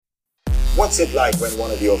What's it like when one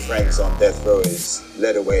of your friends on death row is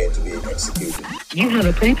led away to be executed? You have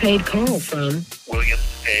a prepaid call from William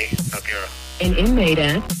A. Nagura, an inmate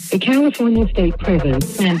at the California State Prison,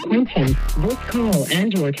 San Quentin. This call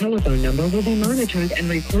and your telephone number will be monitored and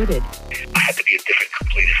recorded. I had to be a different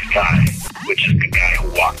completed guy, which is the guy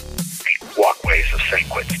who walked the walkways of San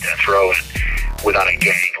Quentin's death row, and without a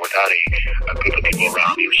gang, without a group of people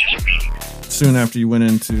around me, it was just me. Soon after you went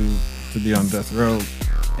into to be on death row,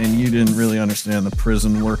 and you didn't really understand the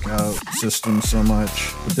prison workout system so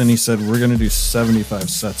much, but then he said, we're going to do 75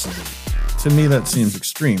 sets of it. To me, that seems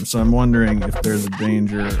extreme. So I'm wondering if there's a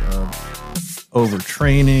danger of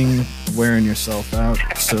overtraining, wearing yourself out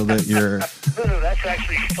so that you're... No, that's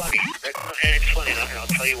actually funny. It's funny, and I'll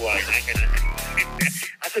tell you why.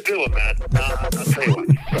 That's a good one, man. I'll tell you why.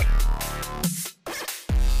 Look.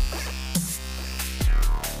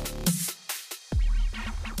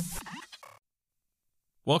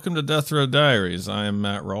 Welcome to Death Row Diaries. I am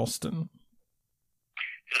Matt Ralston. And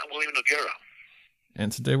I'm William Nagura.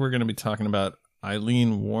 And today we're going to be talking about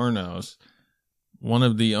Aileen Wuornos, one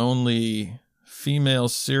of the only female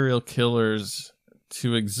serial killers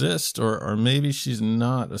to exist, or maybe she's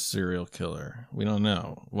not a serial killer. We don't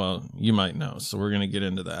know. Well, you might know, so we're going to get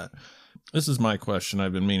into that. This is my question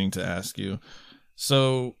I've been meaning to ask you.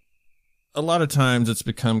 So, a lot of times it's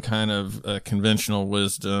become kind of a conventional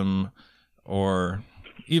wisdom or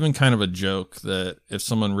even kind of a joke that if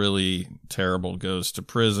someone really terrible goes to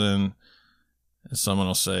prison, someone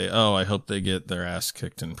will say, oh, I hope they get their ass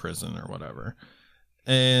kicked in prison or whatever.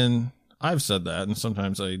 And I've said that, and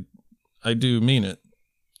sometimes I do mean it.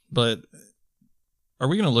 But are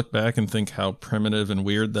we going to look back and think how primitive and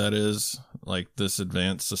weird that is? Like this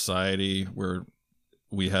advanced society where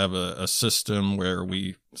we have a system where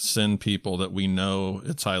we send people that we know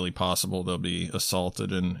it's highly possible they'll be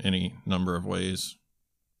assaulted in any number of ways.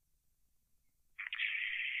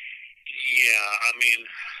 Yeah, I mean,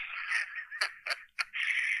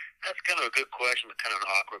 that's kind of a good question, but kind of an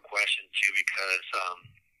awkward question, too, because,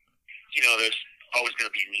 there's always going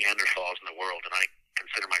to be Neanderthals in the world, and I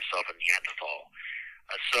consider myself a Neanderthal.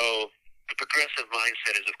 So the progressive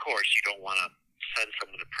mindset is, of course, you don't want to send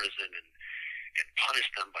someone to prison and punish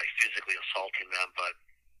them by physically assaulting them, but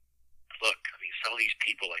look, I mean, some of these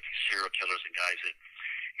people, like these serial killers and guys that,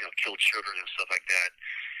 kill children and stuff like that,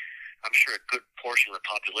 I'm sure a good portion of the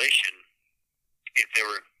population, if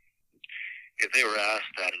they were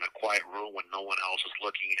asked that in a quiet room when no one else was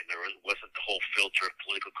looking and there wasn't the whole filter of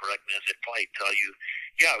political correctness, they'd probably tell you,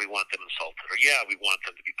 yeah, we want them insulted, or yeah, we want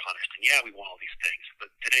them to be punished, and yeah, we want all these things.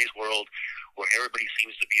 But today's world, where everybody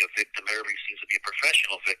seems to be a victim, everybody seems to be a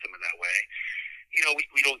professional victim in that way,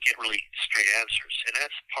 we don't get really straight answers. And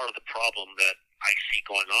that's part of the problem that I see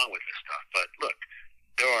going on with this stuff. But look,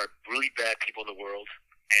 there are really bad people in the world,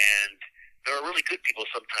 and there are really good people.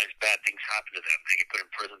 Sometimes bad things happen to them. They get put in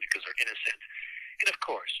prison because they're innocent. And of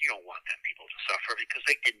course, you don't want them people to suffer because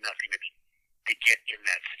they did nothing to get in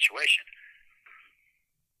that situation.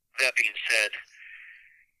 That being said,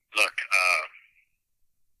 look,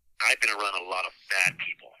 I've been around a lot of bad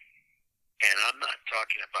people. And I'm not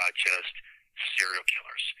talking about just serial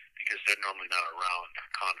killers because they're normally not around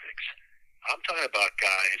convicts. I'm talking about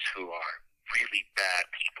guys who are really bad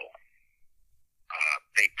people.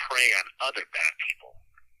 They prey on other bad people.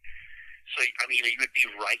 So, I mean, you would be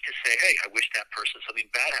right to say, hey, I wish that person something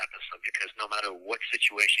bad happens to them, because no matter what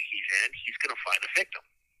situation he's in, he's going to find a victim.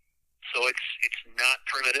 So it's not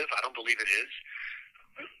primitive. I don't believe it is.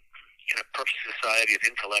 In a perfect society of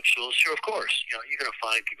intellectuals, sure, of course, you're going to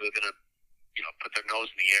find people who are going to, put their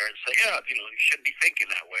nose in the air and say, yeah, you shouldn't be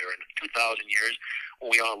thinking that way. Or in 2,000 years,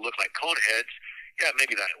 when we all look like coneheads, yeah,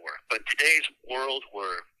 maybe that'll work. But in today's world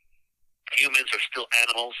where humans are still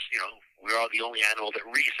animals, we are the only animal that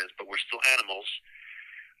reasons, but we're still animals,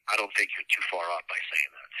 I don't think you're too far off by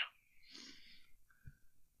saying that.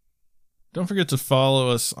 Don't forget to follow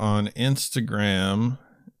us on Instagram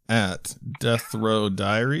at Death Row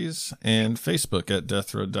Diaries and Facebook at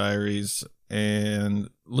Death Row Diaries, and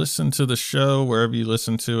listen to the show wherever you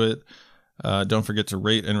listen to it. Don't forget to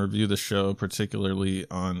rate and review the show, particularly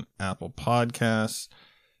on Apple Podcasts.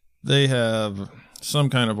 They have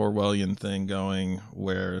some kind of Orwellian thing going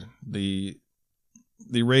where the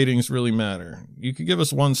ratings really matter. You could give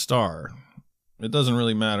us 1 star. It doesn't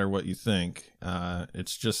really matter what you think.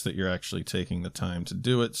 It's just that you're actually taking the time to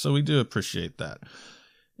do it, so we do appreciate that.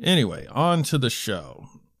 Anyway, on to the show.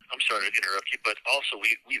 I'm sorry to interrupt you, but also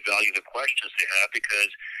we value the questions they have,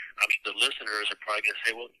 because I'm sure the listeners are probably going to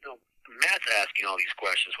say, well, Matt's asking all these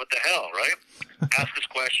questions. What the hell, right? Ask us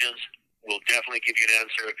questions. We'll definitely give you an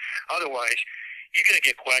answer. Otherwise, you're going to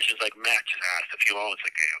get questions like Matt just asked a few moments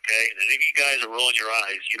ago, okay? And if you guys are rolling your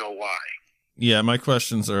eyes, you know why. Yeah, my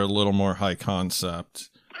questions are a little more high concept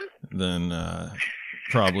than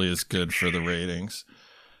probably is good for the ratings.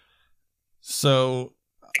 So,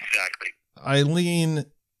 Exactly. Aileen,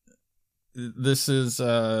 this is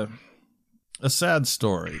a sad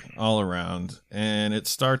story all around, and it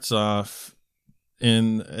starts off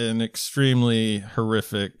in an extremely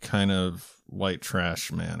horrific kind of white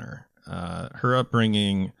trash manner. Her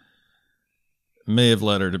upbringing may have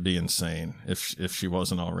led her to be insane if she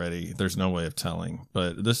wasn't already. There's no way of telling,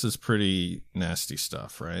 but this is pretty nasty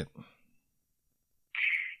stuff, right?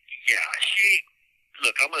 Yeah,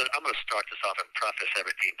 look, I'm gonna start this off and preface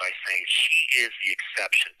everything by saying she is the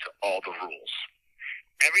exception to all the rules.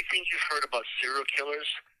 Everything you've heard about serial killers,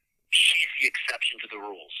 she's the exception to the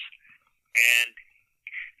rules. And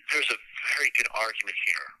there's a very good argument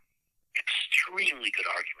here, extremely good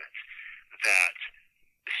argument, that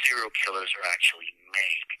serial killers are actually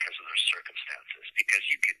made because of their circumstances, because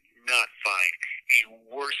you could not find a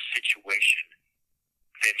worse situation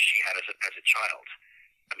than she had as a child.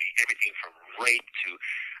 I mean, everything from rape to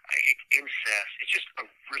incest. It's just a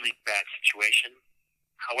really bad situation.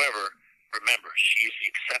 However, remember, she's the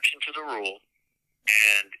exception to the rule,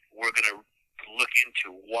 and we're going to look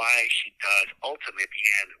into why she does, ultimately at the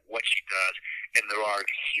end, what she does, and there are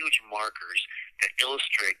huge markers that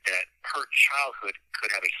illustrate that her childhood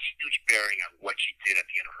could have a huge bearing on what she did at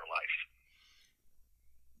the end of her life.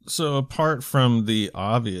 So apart from the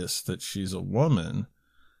obvious that she's a woman,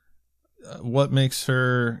 what makes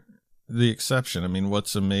her the exception? I mean,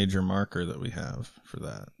 what's a major marker that we have for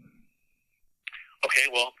that? Okay,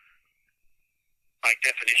 well, by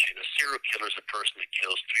definition, a serial killer is a person that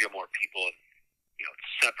kills 3 or more people in,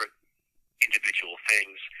 separate individual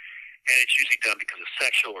things, and it's usually done because of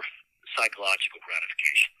sexual or psychological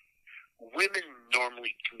gratification. Women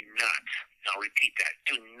normally do not, I'll repeat that,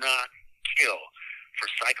 do not kill for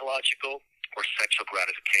psychological or sexual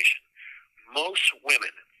gratification. Most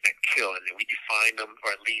women that kill, and we define them,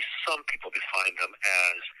 or at least some people define them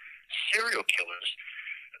as serial killers,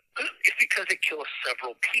 it's because they kill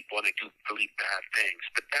several people and they do really bad things,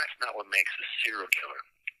 but that's not what makes a serial killer.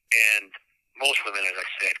 And most women, as I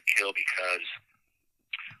said, kill because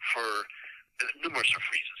for numerous of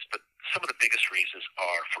reasons, but some of the biggest reasons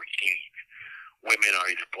are for gain. Women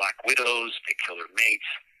are either black widows, they kill their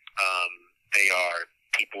mates, they are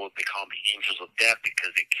people, they call them the angels of death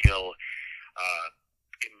because they kill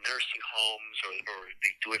in nursing homes, or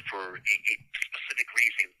they do it for a specific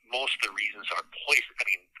reason. Most of the reasons are poison. I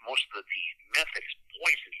mean, most of the method is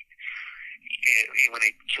poisoning. And when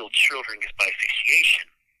they kill children, it's by asphyxiation.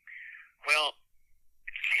 Well,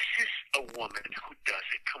 this is a woman who does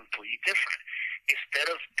it completely different.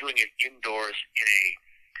 Instead of doing it indoors in a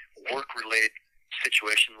work-related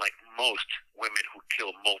situation like most women who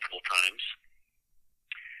kill multiple times,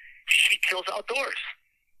 she kills outdoors.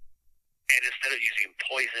 And instead of using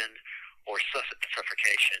poison or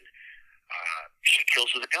suffocation, she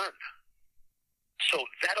kills with a gun. So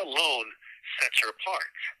that alone sets her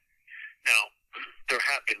apart. Now, there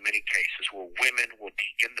have been many cases where women will be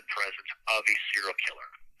in the presence of a serial killer.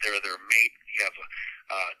 They're their mate. You have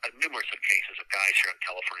numerous of cases of guys here on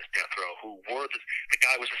California's death row who were the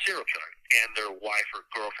guy was a serial killer, and their wife or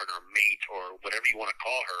girlfriend or mate or whatever you want to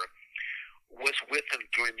call her was with them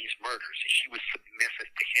during these murders. She was submissive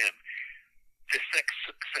to him. The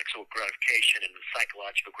sexual gratification and the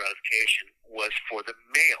psychological gratification was for the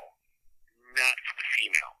male, not for the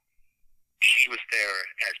female. She was there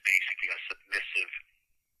as basically a submissive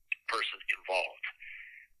person involved.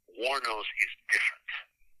 Wuornos is different.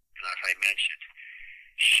 And as I mentioned,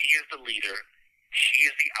 she is the leader, she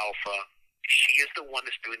is the alpha, she is the one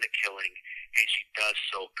that's doing the killing, and she does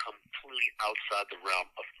so completely outside the realm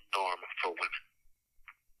of norm for women.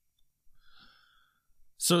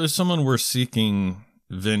 So if someone were seeking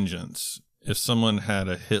vengeance, if someone had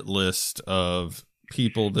a hit list of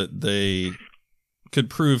people that they could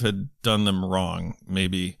prove had done them wrong,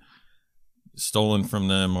 maybe stolen from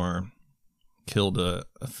them or killed a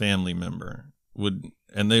family member,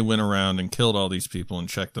 and they went around and killed all these people and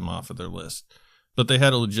checked them off of their list, but they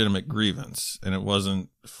had a legitimate grievance and it wasn't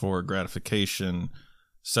for gratification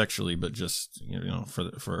sexually, but just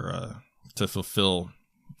for to fulfill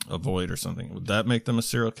a void or something, would that make them a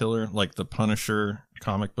serial killer? Like the Punisher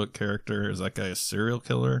comic book character, is that guy a serial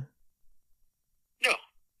killer? No,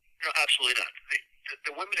 absolutely not.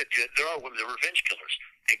 The women that do it, there are women that are revenge killers.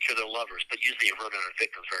 They kill their lovers, but usually they run out of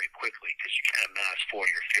victims very quickly because you can't amass 40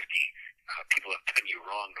 or 50 people have done you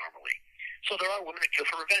wrong normally. So there are women that kill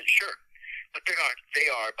for revenge, sure, but they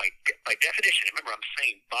are by definition. Remember, I'm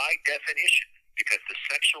saying by definition, because the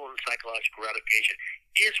sexual and psychological gratification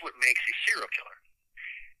is what makes a serial killer.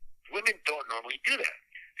 Women don't normally do that.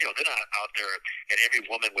 They're not out there, and every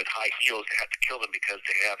woman with high heels, they have to kill them because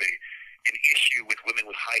they have an issue with women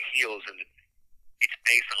with high heels, and it's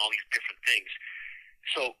based on all these different things.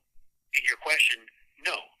 So, in your question,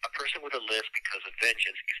 no, a person with a list because of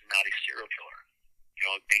vengeance is not a serial killer.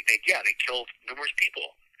 They killed numerous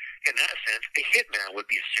people. In that sense, a hitman would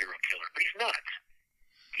be a serial killer, but he's not.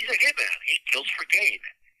 He's a hitman. He kills for gain.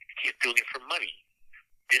 He's doing it for money.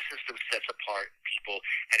 This system sets apart people,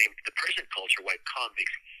 and in the prison culture, white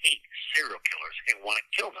convicts hate serial killers and want to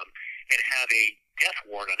kill them and have a death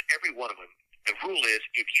warrant on every one of them. The rule is,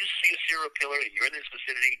 if you see a serial killer and you're in this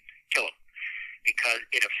vicinity, kill him, because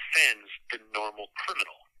it offends the normal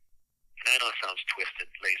criminal. And I know it sounds twisted,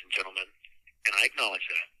 ladies and gentlemen, and I acknowledge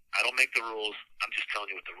that. I don't make the rules. I'm just telling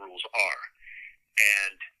you what the rules are.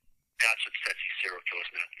 And that's what sets these serial killers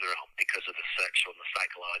in their own, because of the sexual and the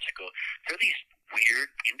psychological. They're these weird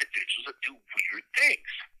individuals that do weird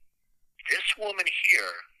things. This woman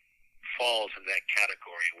here falls in that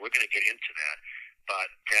category. We're going to get into that.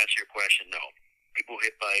 But to answer your question, no. People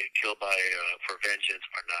killed for vengeance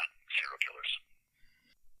are not serial killers.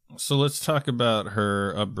 So let's talk about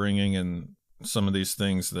her upbringing and some of these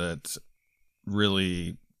things that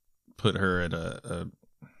really put her at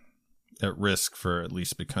risk for at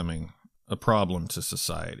least becoming a problem to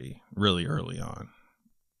society really early on.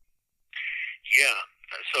 Yeah.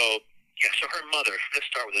 So her mother, let's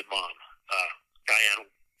start with her mom, Diane,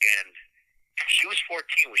 and she was 14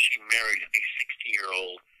 when she married a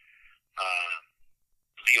 60-year-old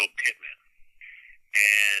Leo Pittman.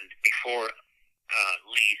 And before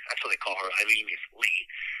Lee, that's what they call her, Aileen is Lee,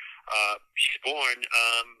 she's born,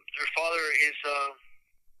 her father is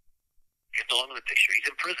no longer in the picture. He's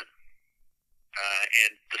in prison.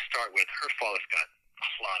 And to start with, her father's got a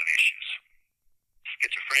lot of issues.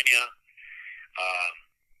 Schizophrenia.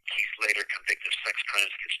 He's later convicted of sex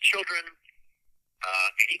crimes against children.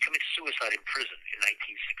 And he commits suicide in prison in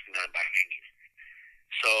 1969 by hanging.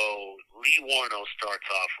 So Lee Wuornos starts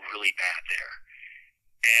off really bad there.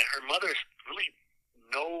 And her mother's really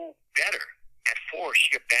no better. At 4,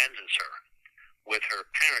 she abandons her with her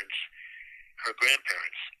parents, her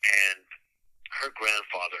grandparents, and her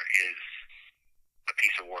grandfather is a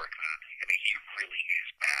piece of work, man. I mean, he really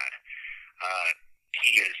is bad.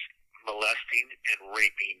 He is molesting and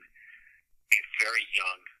raping a very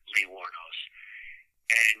young Lee Wuornos.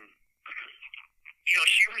 And,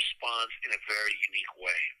 she responds in a very unique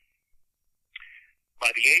way.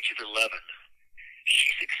 By the age of 11,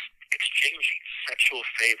 she's exchanging sexual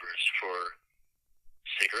favors for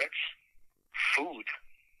cigarettes, food,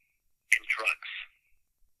 and drugs.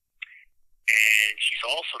 And she's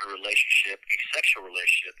also in a relationship, a sexual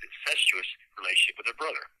relationship, incestuous relationship with her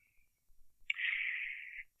brother.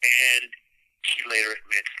 And she later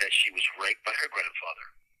admits that she was raped by her grandfather,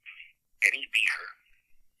 and he beat her.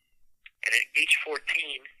 And at age 14,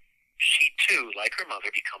 she too, like her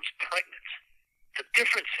mother, becomes pregnant. The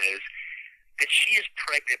difference is that she is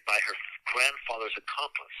pregnant by her grandfather's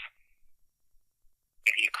accomplice.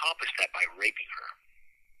 And he accomplished that by raping her.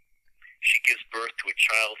 She gives birth to a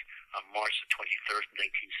child on March the 23rd,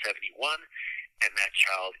 1971, and that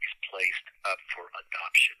child is placed up for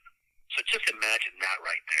adoption. So just imagine that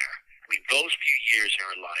right there. I mean, those few years in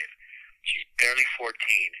her life, she's barely 14,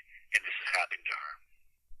 and this is happening to her.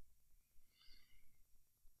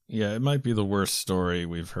 Yeah, it might be the worst story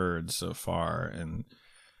we've heard so far, and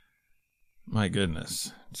my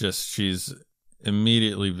goodness, just she's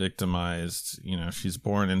immediately victimized. She's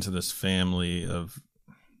born into this family of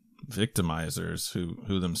victimizers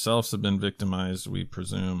who themselves have been victimized, we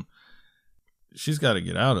presume. She's got to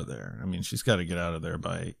get out of there. I mean, she's got to get out of there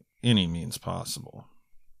by any means possible.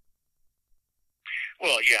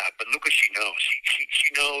 Well, yeah, but look what she knows.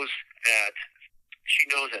 She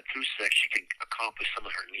knows that through sex she can accomplish some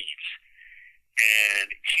of her needs. And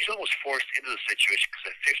she's almost forced into the situation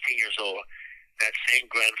because at 15 years old, that same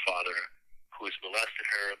grandfather who has molested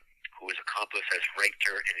her, who his accomplice has raped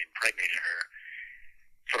her and impregnated her,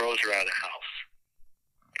 throws her out of the house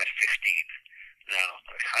at 15. Now,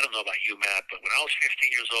 I don't know about you, Matt, but when I was 15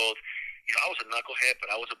 years old, I was a knucklehead, but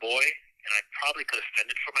I was a boy, and I probably could have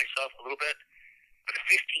fended for myself a little bit. But at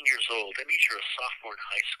 15 years old, that means you're a sophomore in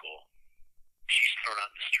high school. She's thrown out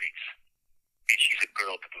in the streets, and she's a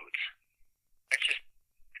girl to boot. It's just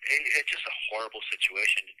a horrible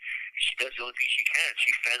situation. She does the only thing she can.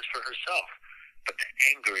 She fends for herself. But the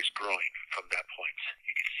anger is growing from that point.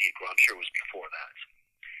 You can see it grow. I'm sure it was before that.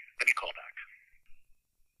 Let me call back.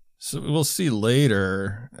 So we'll see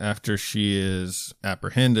later, after she is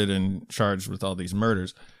apprehended and charged with all these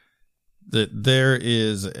murders, that there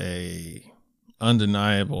is a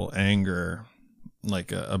undeniable anger,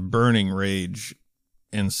 like a burning rage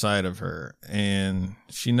inside of her, and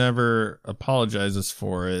she never apologizes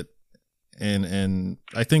for it. And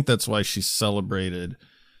I think that's why she's celebrated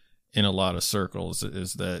in a lot of circles,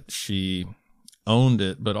 is that she owned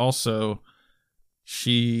it, but also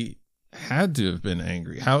she had to have been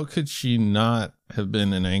angry. How could she not have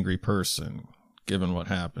been an angry person given what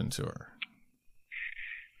happened to her?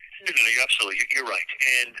 No, you're absolutely, you're right.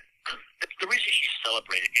 And the reason she's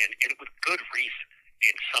celebrated, and with good reason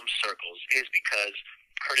in some circles, is because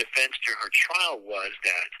her defense during her trial was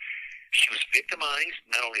that she was victimized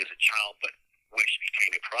not only as a child, but when she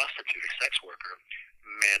became a prostitute, a sex worker.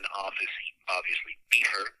 Men obviously beat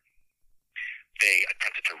her. They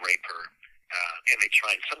attempted to rape her, and they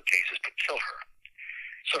tried in some cases to kill her.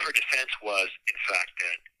 So her defense was, in fact,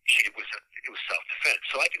 that it was self-defense.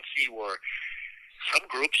 So I can see where some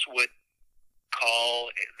groups would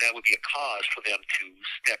call that would be a cause for them to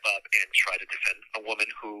step up and try to defend a woman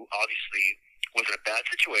who obviously was in a bad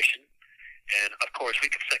situation. And of course, we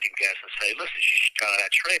could second guess and say, listen, she got out of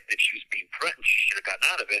that trip and she was being threatened. She should have gotten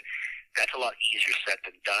out of it. That's a lot easier said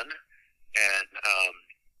than done. And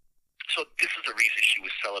so this is the reason she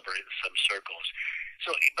was celebrated in some circles.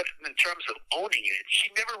 So, but in terms of owning it, she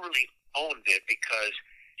never really owned it because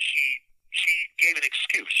she gave an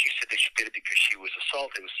excuse. She said that she did it because she was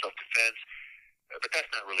assaulted. It was self-defense. But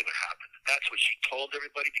that's not really what happened. That's what she told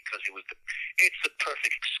everybody because it's the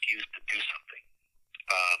perfect excuse to do something.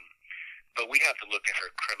 But we have to look at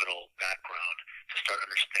her criminal background to start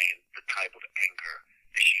understanding the type of anger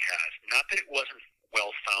that she has. Not that it wasn't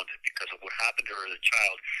well-founded, because of what happened to her as a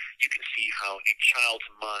child. You can see how a child's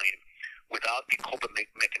mind, without the coping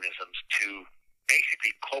mechanisms to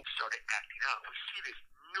basically cope, started acting out. We see this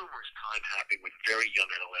numerous times happening with very young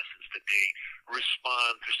adolescents, that they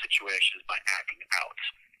respond to situations by acting out.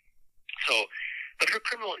 So, but her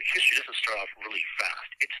criminal history doesn't start off really fast.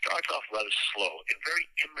 It starts off rather slow and very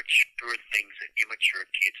immature things that immature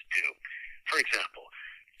kids do. For example,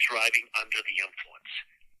 driving under the influence,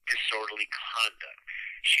 disorderly conduct.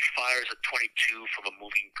 She fires at 22 from a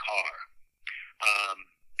moving car.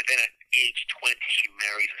 And then at age 20, she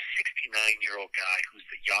marries a 69-year-old guy who's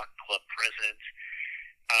the yacht club president.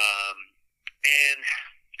 And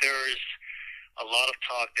there's a lot of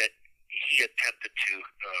talk that he attempted to,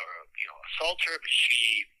 assault her, but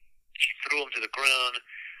she threw him to the ground.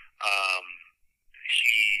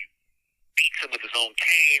 She beats him with his own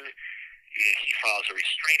cane. He files a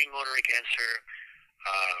restraining order against her.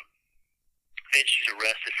 Then she's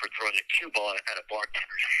arrested for throwing a cue ball at a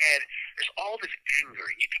bartender's head. There's all this anger,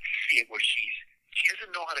 and you can see it where she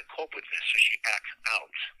doesn't know how to cope with this, so she acts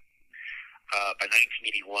out. By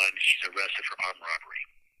 1981, she's arrested for armed robbery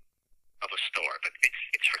of a store, but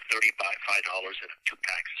it's for $35 and 2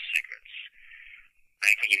 packs of cigarettes.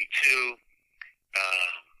 1982,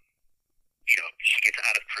 she gets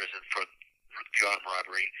out of prison for the armed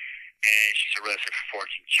robbery, and she's arrested for 14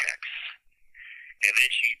 checks. And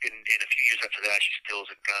then in a few years after that, she steals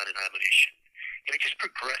a gun and ammunition. And it just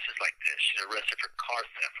progresses like this. She's arrested for car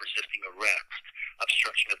theft, resisting arrest,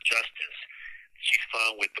 obstruction of justice. She's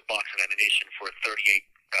found with the box of ammunition for a .38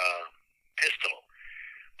 pistol.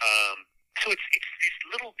 So it's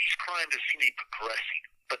these crimes that seem to be progressing,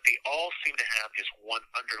 but they all seem to have this one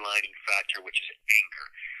underlining factor, which is anger.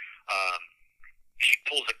 She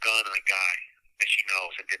pulls a gun on a guy that she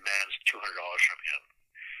knows and demands $200 from him,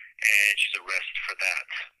 and she's arrested for that.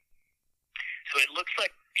 So it looks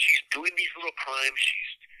like she's doing these little crimes.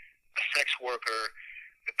 She's a sex worker,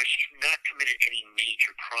 but she's not committed any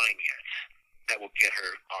major crime yet that will get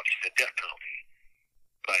her, obviously, the death penalty.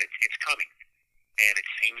 But it's coming, and it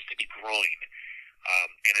seems to be growing.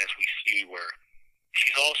 And as we see where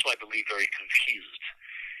she's also, I believe, very confused.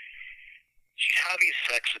 She's having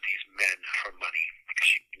sex with these men for money because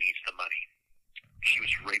she needs the money. She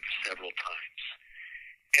was raped several times.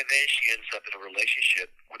 And then she ends up in a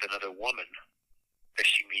relationship with another woman that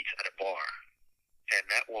she meets at a bar. And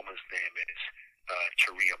that woman's name is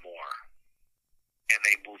Taria Moore. And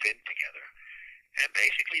they move in together. And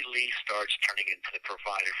basically Lee starts turning into the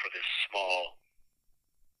provider for this small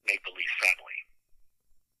make-believe family.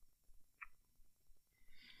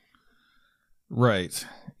 Right.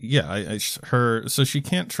 Yeah, so she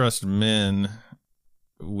can't trust men.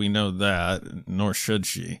 We know that, nor should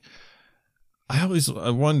she. I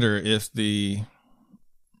wonder if the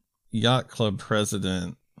yacht club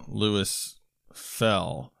president, Louis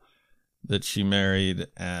Fell, that she married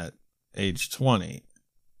at age 20,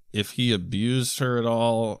 if he abused her at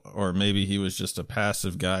all, or maybe he was just a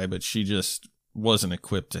passive guy, but she just wasn't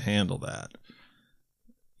equipped to handle that.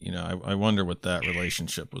 I wonder what that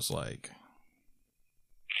relationship was like.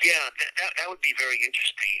 Yeah, that would be very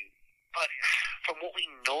interesting. But from what we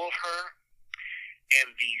know of her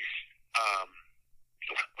and these,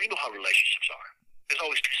 we know how relationships are. There's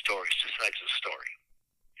always two stories, two sides of the story.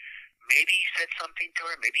 Maybe he said something to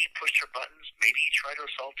her. Maybe he pushed her buttons. Maybe he tried to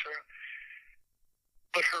assault her.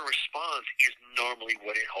 But her response is normally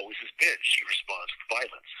what it always has been. She responds with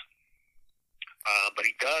violence. But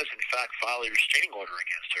he does, in fact, file a restraining order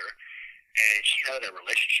against her, and she's out of that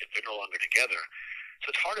relationship. They're no longer together. So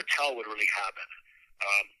it's hard to tell what really happened.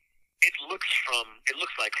 It looks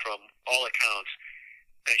like from all accounts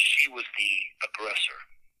that she was the aggressor.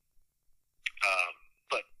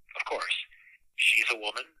 But, of course, she's a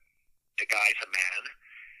woman. The guy's a man.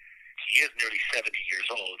 He is nearly 70 years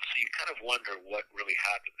old, so you kind of wonder what really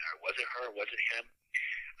happened there. Was it her? Was it him?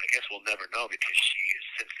 I guess we'll never know because she has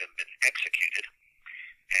since then been executed,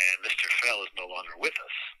 and Mr. Fell is no longer with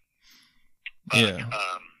us. But, yeah.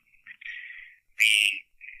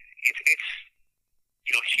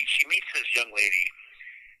 She meets this young lady,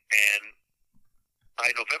 and by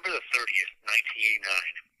November the 30th, 1989,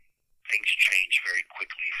 things change very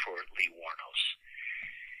quickly for Lee Wuornos.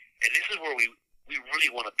 And this is where we really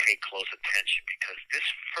want to pay close attention, because this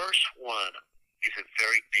first one is a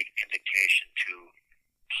very big indication to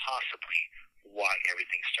possibly why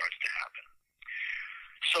everything starts to happen.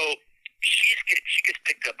 So she gets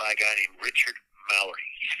picked up by a guy named Richard Mallory.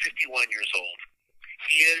 He's 51 years old.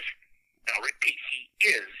 He is, now repeat, he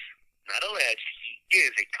is, not alleged, he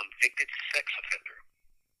is a convicted sex offender.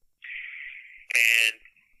 And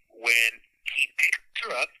when he picks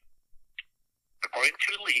her up, according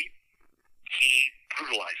to Lee, he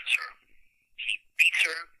brutalizes her. He beats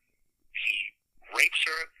her. He rapes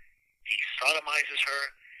her. He sodomizes her.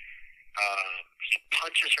 He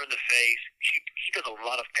punches her in the face. He does a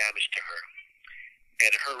lot of damage to her.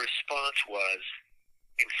 And her response was,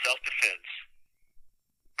 in self-defense,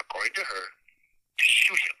 according to her, to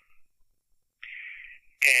shoot him.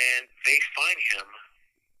 And they find him,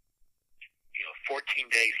 14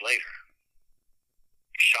 days later,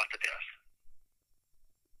 shot to death.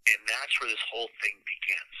 And that's where this whole thing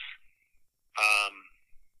begins.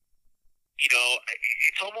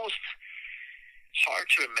 It's almost hard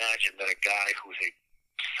to imagine that a guy who's a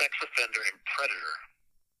sex offender and predator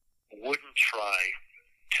wouldn't try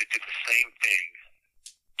to do the same thing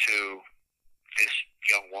to this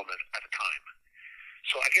young woman at the time.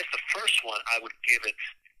 So I guess the first one, I would give it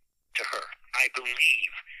to her. I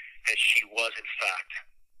believe that she was, in fact,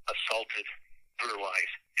 assaulted,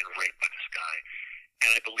 brutalized, and raped by this guy.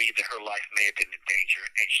 And I believe that her life may have been in danger,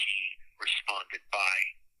 and she responded by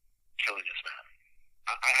killing this man.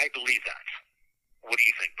 I believe that. What do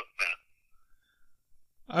you think, Ben?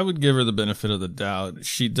 I would give her the benefit of the doubt.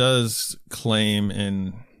 She does claim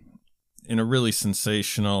in a really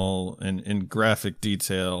sensational and in graphic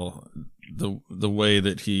detail the way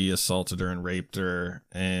that he assaulted her and raped her,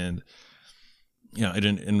 and it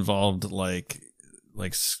involved like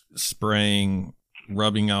spraying,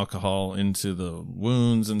 rubbing alcohol into the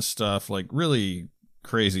wounds and stuff, like really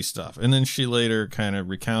crazy stuff. And then she later kind of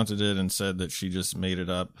recounted it and said that she just made it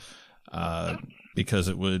up because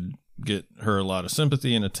it would get her a lot of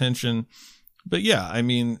sympathy and attention. But yeah, I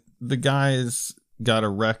mean, the guy's got a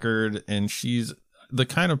record, and she's the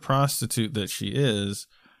kind of prostitute that she is.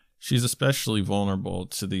 She's especially vulnerable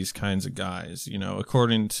to these kinds of guys,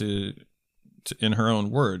 according to in her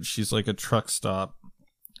own words, she's like a truck stop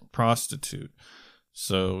prostitute.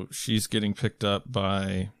 So she's getting picked up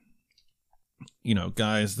by,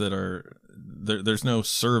 guys that are there. There's no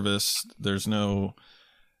service. There's no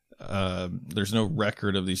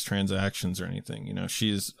record of these transactions or anything.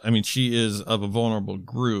 She is of a vulnerable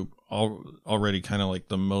group, already kind of like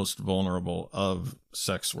the most vulnerable of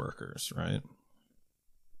sex workers, right?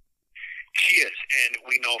 She is, and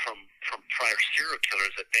we know from prior serial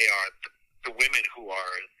killers that they are the women who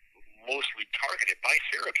are mostly targeted by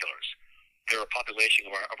serial killers. They're a population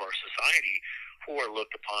of our society who are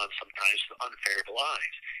looked upon sometimes with unfavorable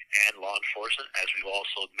eyes. And law enforcement, as we've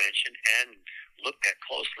also mentioned and looked at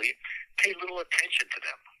closely, pay little attention to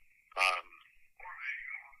them.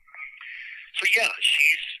 So yeah,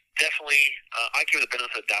 she's definitely, I give her the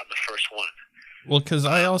benefit of the doubt in the first one. Well, because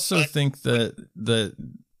I also think that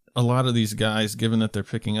a lot of these guys, given that they're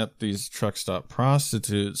picking up these truck stop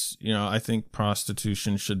prostitutes, I think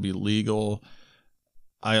prostitution should be legal.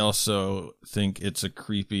 I also think it's a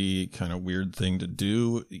creepy, kind of weird thing to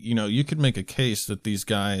do. You could make a case that these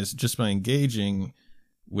guys, just by engaging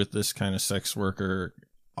with this kind of sex worker,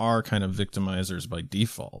 are kind of victimizers by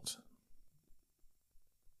default.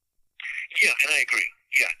 Yeah, and I agree.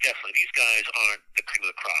 Yeah, definitely. These guys aren't the cream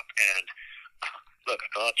of the crop. And look,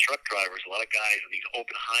 a lot of truck drivers, a lot of guys on these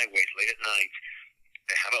open highways late at night,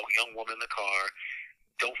 they have a young woman in the car,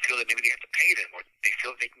 don't feel that maybe they have to pay them, or they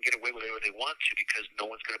feel that they can get away with whatever they want to because no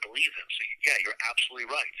one's going to believe them. So, yeah, you're absolutely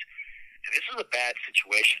right. And this is a bad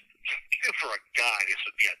situation. Even for a guy, this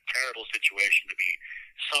would be a terrible situation to be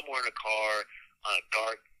somewhere in a car on a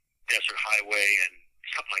dark desert highway and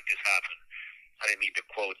something like this happen. I didn't mean to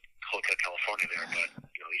quote Hotel California there, but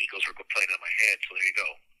the Eagles were playing on my head, so there you go.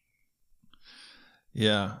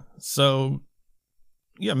 Yeah. So,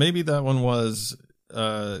 yeah, maybe that one was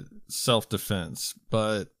self-defense,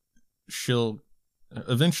 but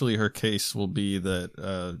eventually her case will be that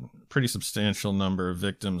a pretty substantial number of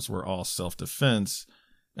victims were all self-defense,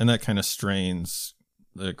 and that kind of strains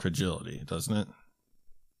the credulity, doesn't it?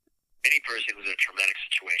 Any person who's in a traumatic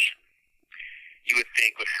situation, you would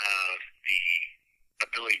think would have the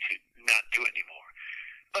ability to not do it anymore.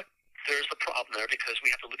 But there's a problem there because we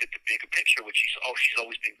have to look at the bigger picture, which she's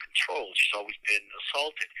always been controlled. She's always been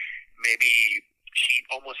assaulted. Maybe she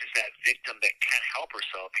almost is that victim that can't help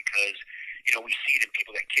herself because, we see it in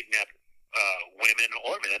people that kidnap women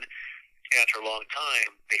or men. After a long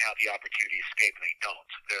time, they have the opportunity to escape and they don't.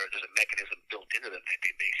 There's a mechanism built into them that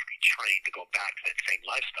they basically train to go back to that same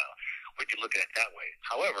lifestyle. We can look at it that way.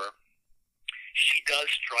 However, she does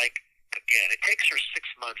strike again. It takes her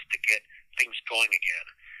 6 months to get things going again.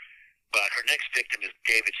 But her next victim is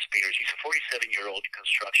David Spears. He's a 47-year-old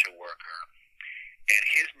construction worker. And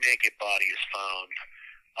his naked body is found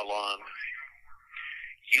along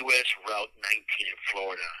U.S. Route 19 in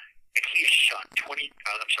Florida. And he is shot he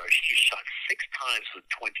is shot 6 times with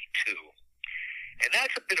 22. And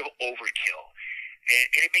that's a bit of overkill. And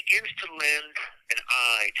it begins to lend an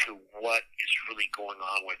eye to what is really going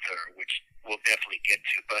on with her, which we'll definitely get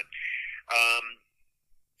to. But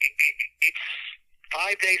it's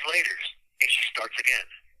 5 days later, and she starts again.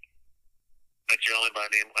 A gentleman by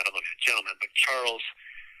the name, I don't know if it's a gentleman, but Charles,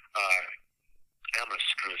 I'm going to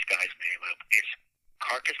screw this guy's name up. It's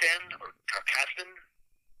Carcassonne,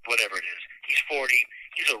 whatever it is. He's 40.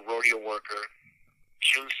 He's a rodeo worker.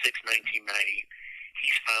 June 6, 1990.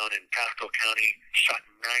 He's found in Pasco County, shot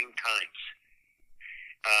 9 times.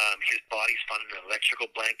 His body's found in an electrical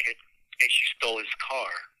blanket, and she stole his car.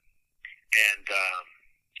 And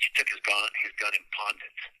she took his gun and pawned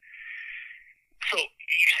it. So,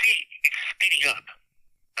 you see, it's speeding up.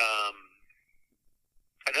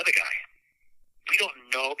 Another guy. We don't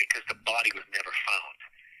know because the body was never found.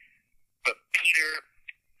 But Peter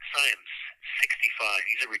Symes, 65,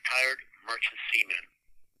 he's a retired merchant seaman.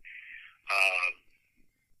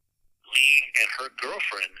 Lee and her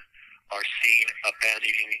girlfriend are seen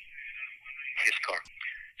abandoning his car.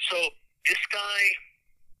 So this guy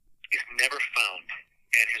is never found,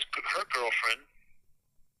 and her girlfriend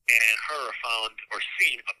and her are found or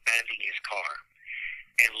seen abandoning his car.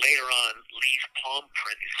 And later on, Lee's palm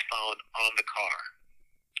print is found on the car.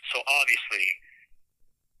 So obviously,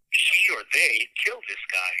 she or they killed this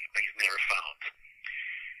guy, but he's never found.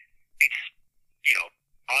 It's,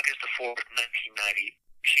 August the 4th, 1990,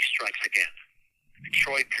 she strikes again.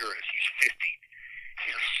 Troy Burris, he's 50.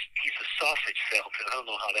 He's a sausage salesman. I don't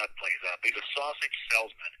know how that plays out, but he's a sausage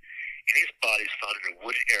salesman. And his body is found in a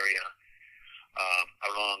wooded area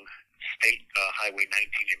along State Highway 19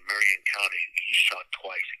 in Marion County. He's shot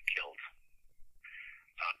twice and killed.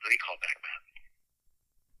 Let me call back, Matt.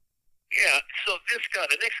 Yeah, so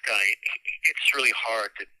the next guy, it's really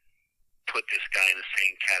hard to put this guy in the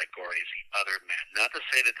same category as the other men. Not to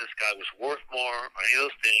say that this guy was worth more or any of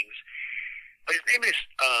those things, but his name is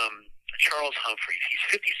Charles Humphreys. He's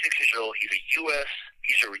 56 years old.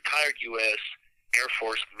 He's a retired U.S. Air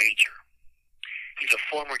Force major. He's a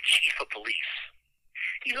former chief of police.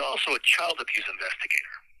 He's also a child abuse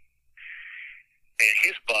investigator. And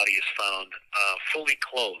his body is found fully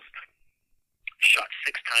clothed, shot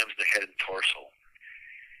 6 times in the head and torso.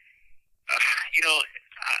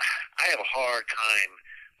 I have a hard time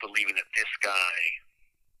believing that this guy,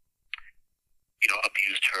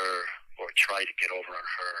 abused her or tried to get over on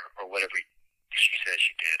her or whatever she says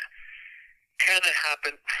she did. Can it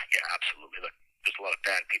happen? Yeah, absolutely. Look, there's a lot of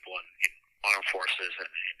bad people in armed forces and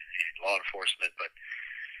law enforcement, but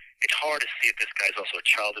it's hard to see if this guy's also a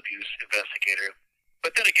child abuse investigator.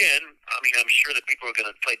 But then again, I'm sure that people are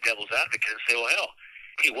going to play devil's advocate and say, well, hell,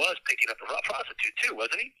 he was picking up a prostitute too,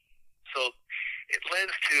 wasn't he? So it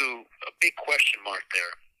lends to a big question mark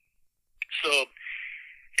there. So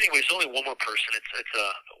anyway, there's only one more person. It's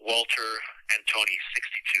Walter Antoni,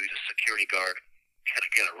 62. He's a security guard and,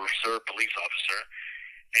 again, a reserve police officer.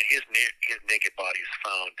 And his naked body is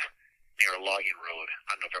found near a logging road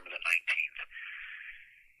on November the 19th.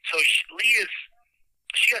 So Lee is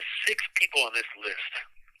she has 6 people on this list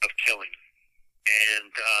of killing.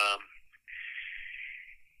 And,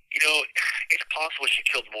 it's possible she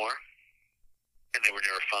killed more, and they were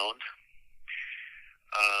never found.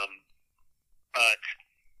 But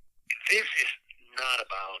this is not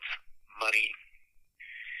about money.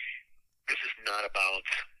 This is not about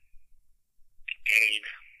gain.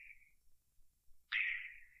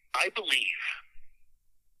 I believe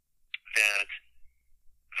that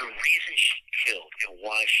the reason she killed and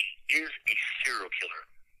why she is a serial killer,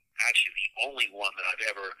 actually the only one that I've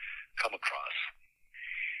ever come across,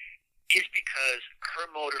 is because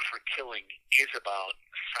her motive for killing is about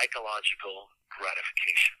psychological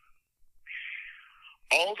gratification.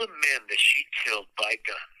 All the men that she killed by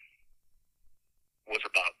gun was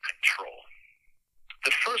about control.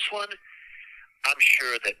 The first one, I'm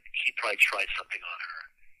sure that he probably tried something on her.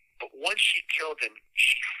 But once she killed him,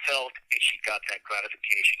 she felt and she got that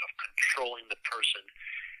gratification of controlling the person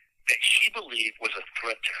that she believed was a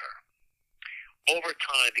threat to her. Over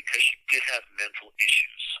time, because she did have mental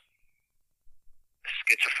issues,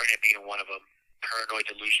 schizophrenia being one of them, paranoid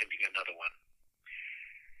delusion being another one,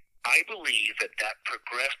 I believe that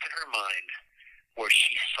progressed in her mind where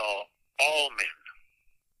she saw all men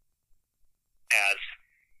as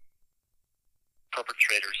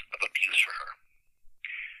perpetrators of abuse for her.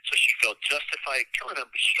 So she felt justified killing them,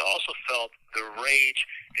 but she also felt the rage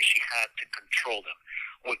that she had to control them.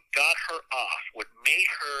 What got her off, what made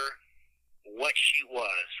her what she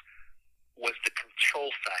was the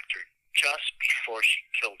control factor just before she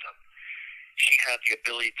killed them. She had the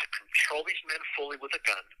ability to control these men fully with a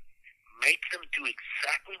gun, make them do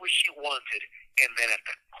exactly what she wanted, and then at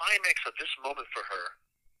the climax of this moment for her,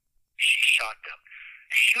 she shot them.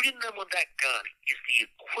 Shooting them with that gun is the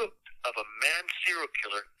equivalent of a man serial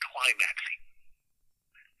killer climaxing.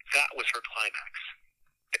 That was her climax.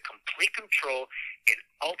 The complete control and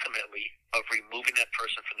ultimately of removing that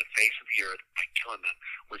person from the face of the earth by killing them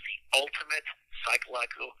was the ultimate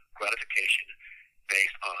psychological gratification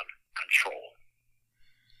based on control.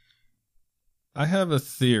 I have a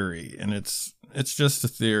theory, and it's just a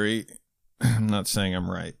theory. I'm not saying I'm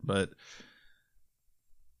right, but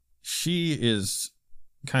she is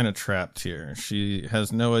kind of trapped here. She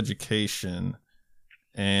has no education,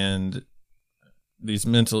 and these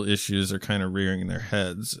mental issues are kind of rearing their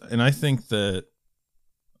heads. And I think that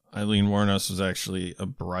Aileen Wuornos was actually a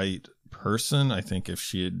bright person. I think if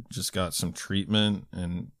she had just got some treatment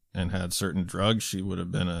and had certain drugs, she would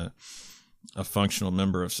have been a functional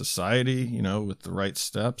member of society, with the right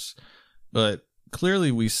steps. But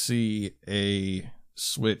clearly we see a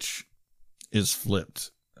switch is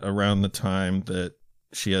flipped around the time that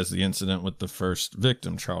she has the incident with the first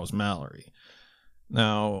victim, Charles Mallory.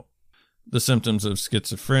 Now, the symptoms of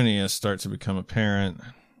schizophrenia start to become apparent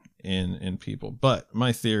in people. But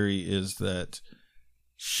my theory is that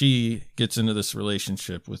she gets into this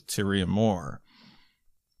relationship with Tyria Moore,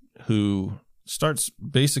 who starts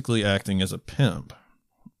basically acting as a pimp.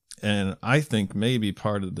 And I think maybe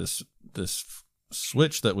part of this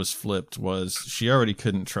switch that was flipped was she already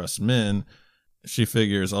couldn't trust men. She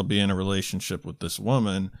figures, I'll be in a relationship with this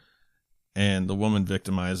woman, and the woman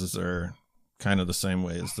victimizes her kind of the same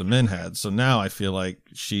way as the men had. So now I feel like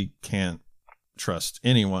she can't trust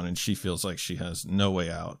anyone, and she feels like she has no way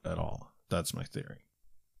out at all. That's my theory.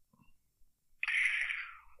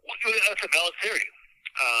 Well, that's a valid theory.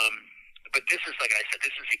 But this is, like I said,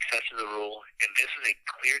 this is the exception to the rule, and this is a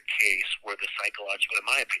clear case where the psychological, in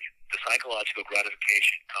my opinion, the psychological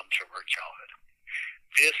gratification comes from her childhood.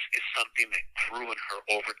 This is something that grew in her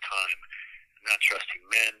over time, not trusting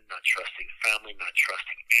men, not trusting family, not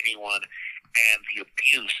trusting anyone, and the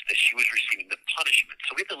abuse that she was receiving, the punishment.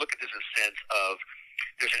 So we have to look at this in a sense of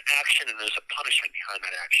there's an action and there's a punishment behind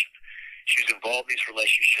that action. She was involved in these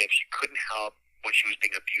relationships. She couldn't help when she was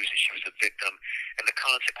being abused and she was a victim, and the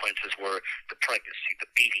consequences were the pregnancy, the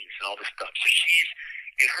beatings, and all this stuff. So she's,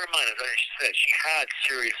 in her mind, as I said, she had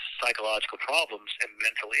serious psychological problems and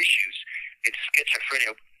mental issues, and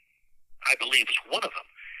schizophrenia, I believe, is one of them.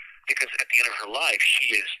 Because at the end of her life,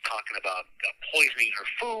 she is talking about poisoning her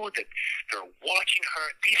food, that they're watching her.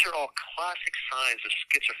 These are all classic signs of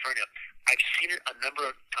schizophrenia. I've seen it a number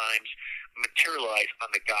of times materialize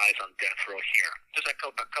on the guys on death row here. There's a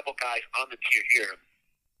couple guys on the tier here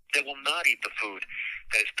that will not eat the food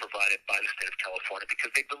that is provided by the state of California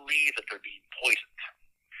because they believe that they're being poisoned.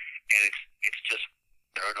 And it's just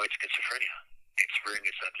paranoid schizophrenia. It's rearing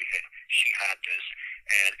its ugly head. She had this.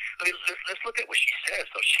 And I mean, let's look at what she says,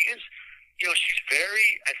 though. She is, she's very,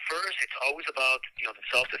 at first, it's always about, the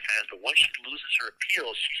self-defense, but once she loses her appeal,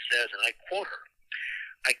 she says, and I quote her,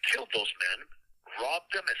 "I killed those men, robbed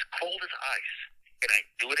them as cold as ice, and I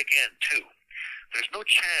do it again, too. There's no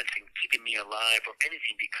chance in keeping me alive or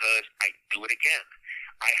anything because I do it again.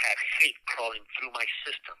 I have hate crawling through my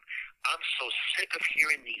system. I'm so sick of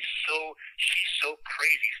hearing these she's so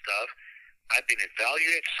crazy stuff. I've been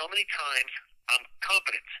evaluated so many times. I'm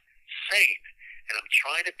competent, sane, and I'm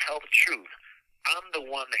trying to tell the truth. I'm the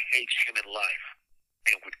one that hates human life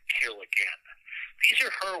and would kill again. These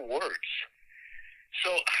are her words.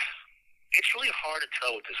 So it's really hard to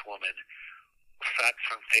tell with this woman, fact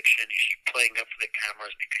from fiction. Is she playing up for the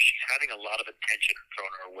cameras because she's having a lot of attention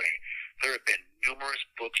thrown her way? There have been numerous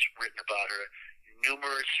books written about her,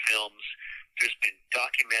 numerous films. There's been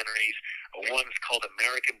documentaries. One's called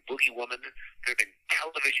American Boogie Woman. There have been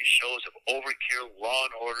television shows of Overkill, Law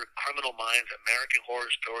and Order, Criminal Minds, American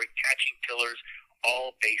Horror Story, Catching Killers,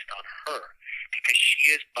 all based on her. Because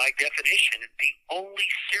she is, by definition, the only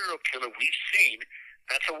serial killer we've seen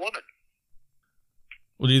that's a woman.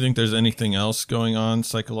 Well, do you think there's anything else going on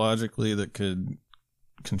psychologically that could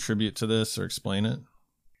contribute to this or explain it?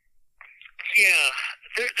 Yeah,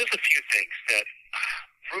 there's a few things that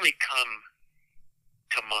really come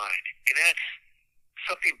to mind, and that's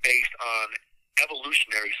something based on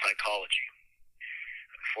evolutionary psychology.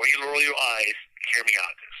 Before you roll your eyes, hear me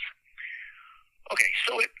out this. Okay,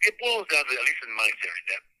 so it boils down to, at least in my theory,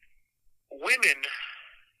 that women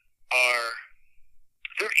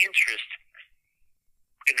their interest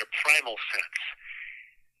in their primal sense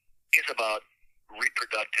is about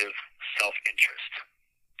reproductive self-interest.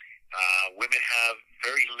 Women have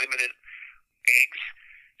very limited eggs,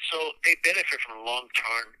 so they benefit from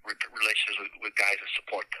long-term relationships with guys that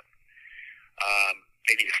support them.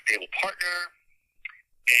 They need a stable partner,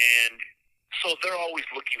 and so they're always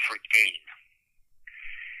looking for gain.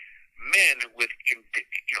 Men with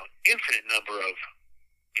infinite number of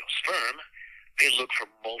sperm, they look for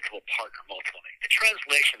multiple mates. The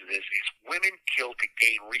translation of this is women kill to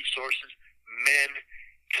gain resources, men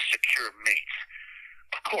to secure mates.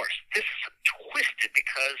 Of course, this is twisted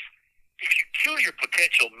because if you kill your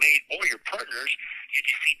potential mate or your partners, you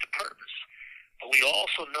defeat the purpose. But we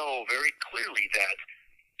also know very clearly that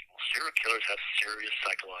serial killers have serious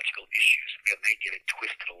psychological issues, and they get it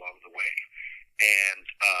twisted along the way. And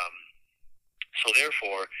so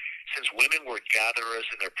therefore, since women were gatherers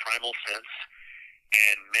in their primal sense,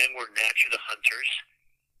 and men were naturally the hunters,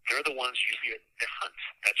 they're the ones usually that hunt.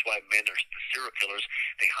 That's why men are the serial killers.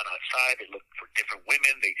 They hunt outside. They look for different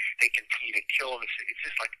women. They continue to kill. And it's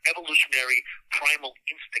just like evolutionary primal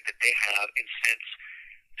instinct that they have. And since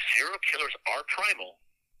serial killers are primal,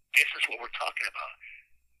 this is what we're talking about.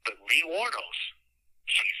 But Lee Wuornos,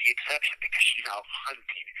 she's the exception because she's out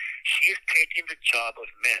hunting. She is taking the job of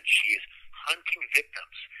men. She is hunting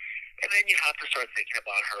victims. And then you have to start thinking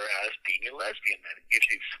about her as being a lesbian then, if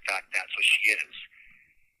in fact that's what she is.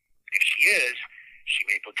 If she is, she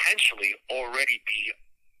may potentially already be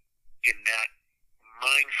in that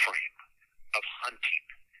mind frame of hunting,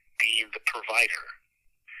 being the provider.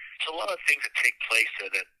 So a lot of things that take place there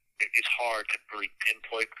that it's hard to really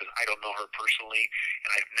pinpoint because I don't know her personally and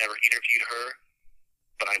I've never interviewed her,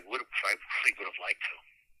 but I really would have liked to.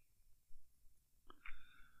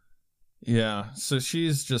 Yeah, so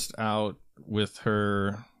she's just out with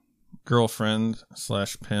her girlfriend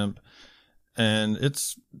 / pimp, and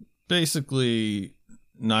it's basically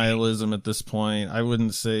nihilism at this point. I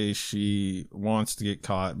wouldn't say she wants to get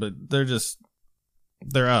caught, but they're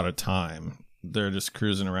out of time. They're just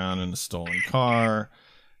cruising around in a stolen car,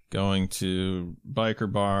 going to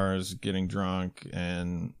biker bars, getting drunk,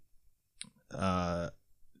 and I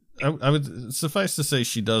would suffice to say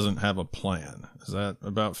she doesn't have a plan. Is that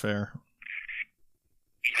about fair?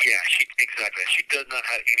 Yeah, exactly. She does not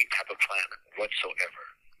have any type of plan whatsoever,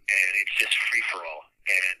 and it's just free for all.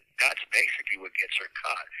 And that's basically what gets her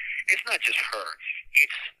caught. It's not just her;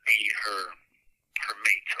 it's her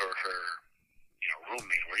mate or her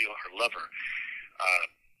roommate or her lover.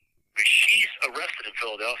 She's arrested in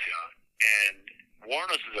Philadelphia, and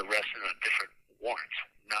Wuornos is arrested on a different warrant,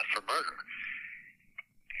 not for murder.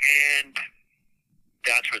 And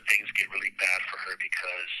that's where things get really bad for her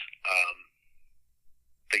because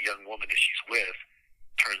the young woman that she's with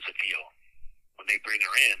turns the deal. When they bring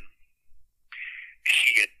her in,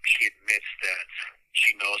 she admits that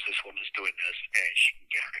she knows this woman's doing this and she can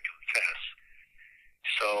get her to confess.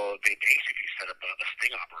 So they basically set up a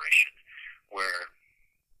sting operation where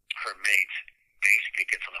her mate basically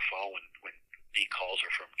gets on the phone when Lee calls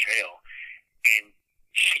her from jail, and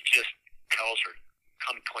she just tells her,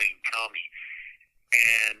 "Come clean, tell me."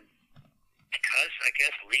 And because I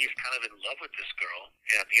guess Lee is kind of in love with this girl,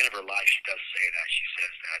 and at the end of her life, she does say that. She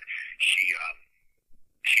says that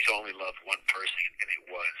she's only loved one person, and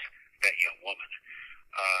it was that young woman.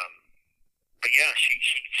 But yeah, she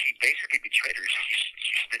basically betrayed her.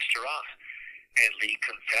 She snitched her off, and Lee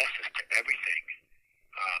confesses to everything,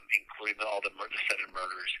 including all the 7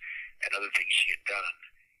 murders and other things she had done.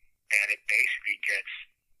 And it basically gets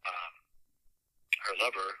her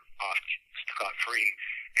lover off scot-free,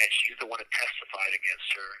 and she's the one that testified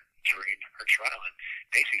against her during her trial and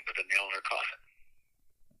basically put the nail in her coffin.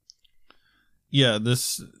 Yeah,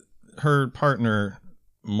 her partner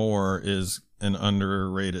Moore is an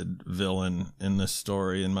underrated villain in this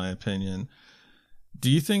story, in my opinion. Do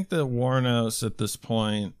you think that Wuornos at this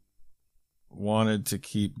point wanted to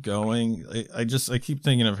keep going? I keep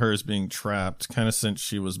thinking of her as being trapped kind of since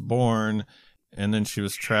she was born, and then she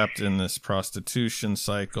was trapped in this prostitution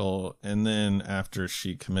cycle, and then after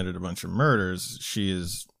she committed a bunch of murders, she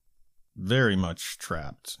is very much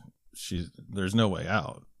trapped. There's no way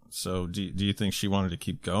out. So do you think she wanted to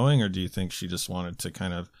keep going, or do you think she just wanted to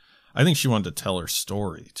I think she wanted to tell her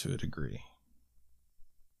story to a degree.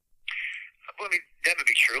 Well, I mean, that would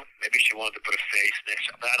be true. Maybe she wanted to put a face next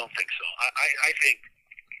to it, but I don't think so. I think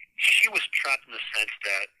she was trapped in the sense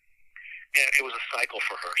that it was a cycle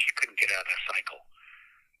for her. She couldn't get out of that cycle.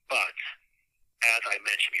 But, as I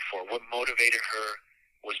mentioned before, what motivated her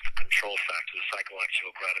was the control factor, the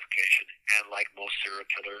psychological gratification. And like most serial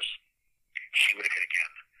killers, she would have hit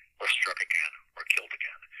again, or struck again, or killed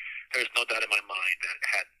again. There's no doubt in my mind that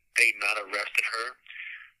had they not arrested her,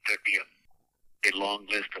 there'd be a long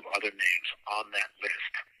list of other names on that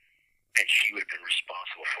list, and she would have been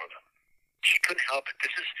responsible for them. She couldn't help it.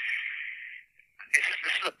 This is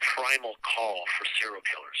a primal call for serial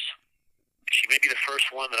killers. She may be the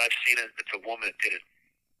first one that I've seen that's a woman that did it,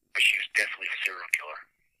 but she was definitely a serial killer.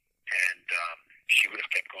 And she would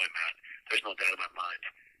have kept going, man. There's no doubt in my mind.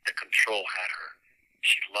 The control had her.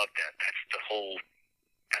 She loved that. That's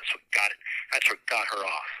what got her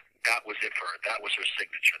off. That was it for her. That was her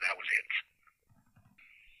signature. That was it.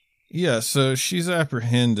 Yeah, so she's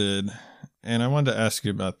apprehended, and I wanted to ask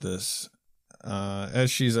you about this. As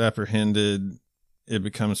she's apprehended, it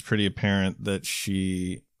becomes pretty apparent that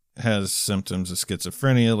she has symptoms of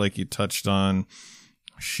schizophrenia, like you touched on.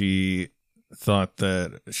 She thought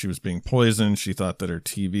that she was being poisoned. She thought that her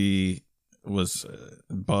TV was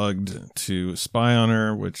bugged to spy on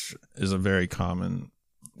her, which is a very common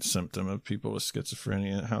symptom of people with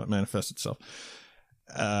schizophrenia, how it manifests itself.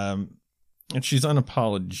 And she's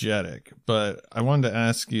unapologetic. But I wanted to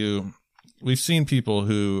ask you, we've seen people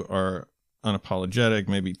who are unapologetic,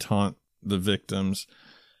 maybe taunt the victims,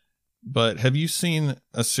 but have you seen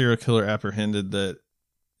a serial killer apprehended that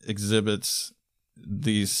exhibits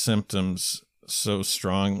these symptoms so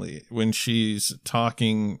strongly? When she's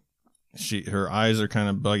talking, her eyes are kind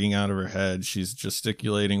of bugging out of her head. She's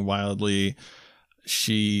gesticulating wildly.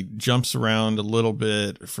 She jumps around a little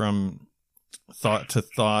bit from thought to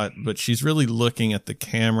thought, but she's really looking at the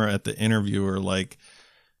camera, at the interviewer, like,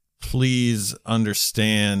 please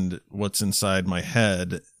understand what's inside my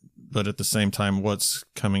head. But at the same time, what's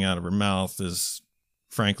coming out of her mouth is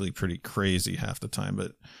frankly pretty crazy half the time.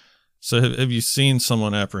 But so have you seen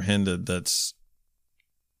someone apprehended that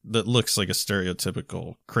looks like a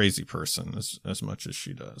stereotypical crazy person as much as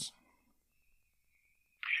she does?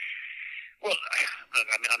 Well,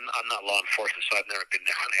 I mean, I'm not law enforcement, so I've never been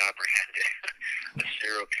there when they apprehended the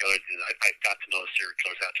serial killers. I've got to know the serial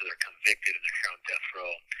killers after they're convicted and they're on death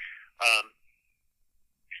row.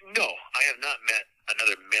 No, I have not met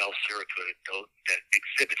another male serial killer that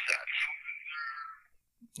exhibits that.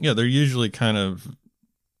 Yeah, they're usually kind of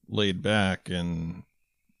laid back and,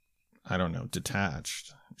 I don't know,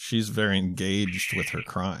 detached. She's very engaged with her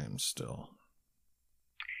crimes still.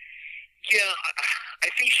 Yeah, I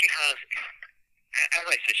think she has, as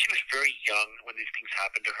I said, she was very young when these things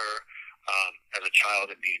happened to her as a child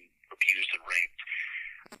and being abused and raped.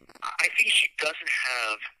 I think she doesn't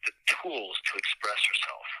have the tools to express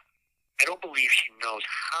herself. I don't believe she knows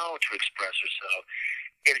how to express herself,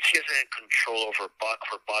 and she doesn't have control over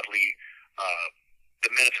her bodily,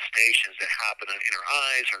 the manifestations that happen in her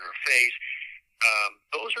eyes or in her face.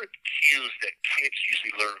 Those are cues that kids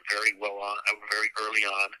usually learn very early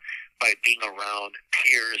on by being around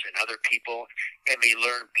peers and other people, and they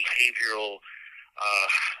learn behavioral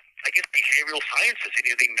sciences.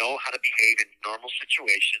 They know how to behave in normal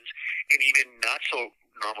situations and even not so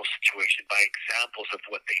normal situations by examples of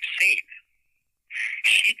what they've seen.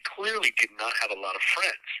 She clearly did not have a lot of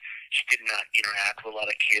friends. She did not interact with a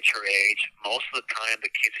lot of kids her age. Most of the time,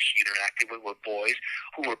 the kids that she interacted with were boys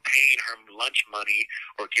who were paying her lunch money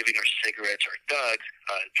or giving her cigarettes or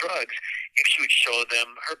drugs if she would show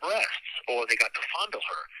them her breasts or they got to fondle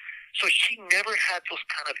her. So she never had those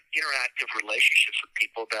kind of interactive relationships with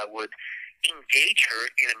people that would engage her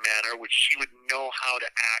in a manner which she would know how to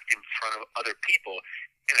act in front of other people.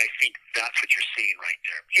 And I think that's what you're seeing right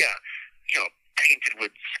there. Yeah, painted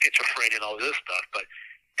with schizophrenia and all this stuff, but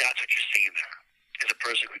that's what you're seeing there, is a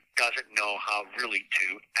person who doesn't know how really to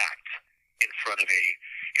act in front of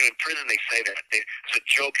in prison they say that. There's a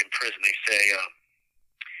joke in prison. They say,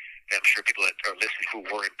 I'm sure people that are listening who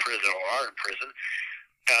were in prison or are in prison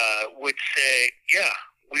would say, yeah,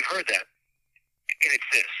 we've heard that. And it's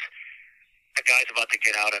this. A guy's about to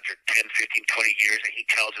get out after 10, 15, 20 years, and he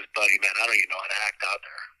tells his buddy, man, I don't even know how to act out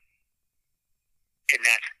there. And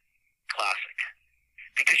that's classic.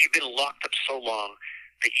 Because you've been locked up so long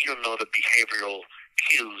that you don't know the behavioral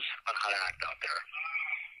cues on how to act out there.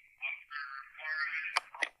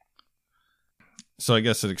 So I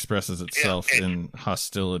guess it expresses itself in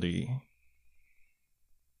hostility.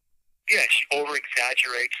 Yeah, she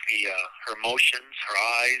over-exaggerates her emotions, her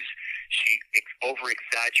eyes. She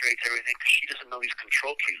over-exaggerates everything because she doesn't know these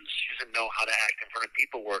control cues. She doesn't know how to act in front of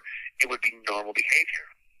people where it would be normal behavior.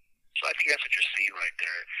 So I think that's what you're seeing right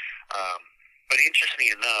there. But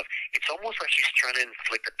interestingly enough, it's almost like she's trying to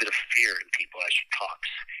inflict a bit of fear in people as she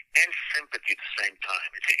talks, and sympathy at the same time.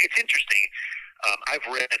 It's interesting. I've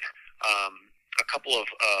read a couple of,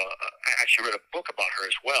 I actually read a book about her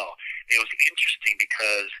as well. It was interesting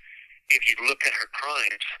because if you look at her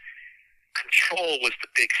crimes, control was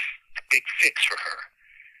the big fix for her.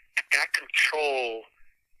 That control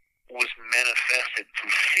was manifested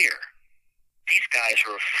through fear. These guys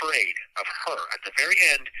are afraid of her. At the very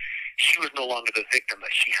end, she was no longer the victim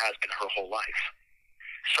that she has been her whole life.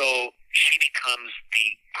 So she becomes the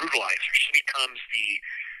brutalizer. She becomes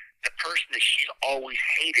the person that she's always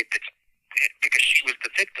hated because she was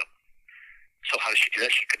the victim. So how does she do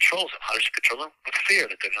that? She controls them. How does she control them? With fear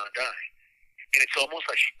that they're going to die. And it's almost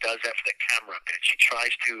like she does that for the camera a bit. She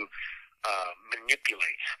tries to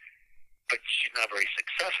manipulate, but she's not very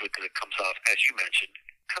successful because it comes off, as you mentioned,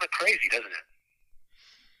 kind of crazy, doesn't it?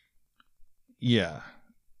 Yeah.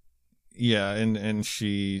 Yeah, and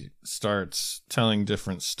she starts telling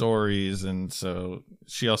different stories, and so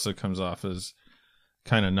she also comes off as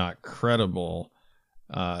kind of not credible.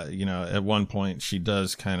 At one point she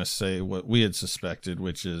does kind of say what we had suspected,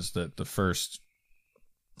 which is that the first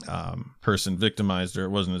person victimized her.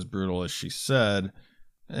 It wasn't as brutal as she said,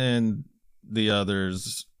 and the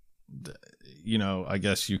others, I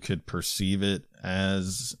guess you could perceive it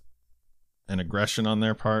as an aggression on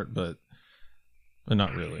their part, but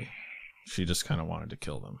not really. She just kind of wanted to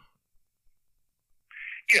kill them.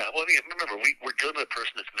 Yeah, well, remember, we're dealing with a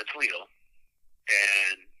person that's mentally ill,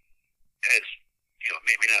 and as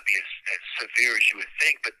maybe not be as severe as you would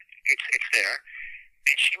think, but it's there.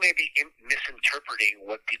 And she may be misinterpreting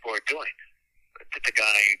what people are doing. The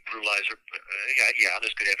guy brutalized her.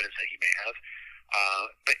 There's good evidence that he may have.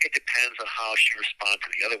 But it depends on how she responds to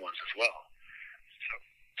the other ones as well.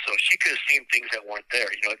 So she could have seen things that weren't there.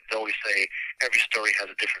 They always say every story has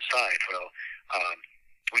a different side. Well,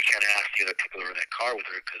 we can't ask the other people who were in that car with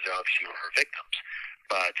her because they obviously were her victims.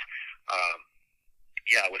 But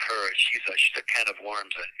with her, she's a can of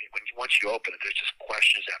worms. Once you open it, there's just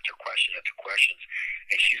questions after questions after questions,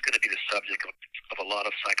 and she's going to be the subject of a lot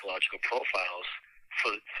of psychological profiles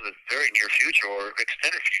for the very near future or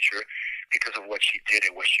extended future because of what she did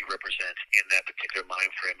and what she represents in that particular mind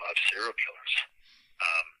frame of serial killers.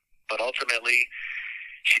 But ultimately,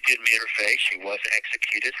 she did meet her fate. She was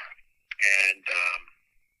executed, and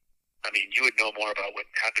you would know more about what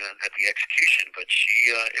happened at the execution. But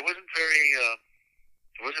it wasn't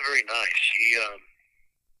very nice.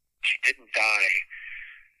 She didn't die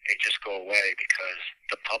and just go away because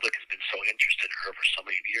the public has been so interested in her for so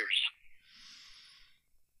many years.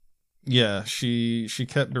 Yeah, she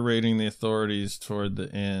kept berating the authorities toward the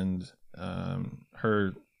end.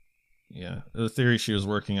 The theory she was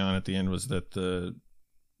working on at the end was that the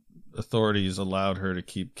authorities allowed her to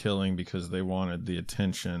keep killing because they wanted the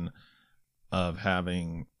attention of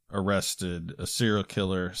having arrested a serial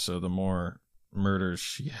killer. So the more murders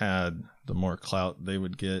she had, the more clout they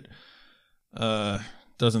would get.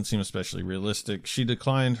 Doesn't seem especially realistic. She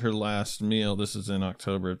declined her last meal. This is in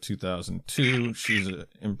October of 2002. She's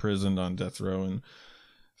imprisoned on death row in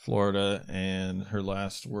Florida, and her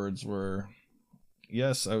last words were,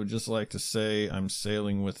 "Yes, I would just like to say I'm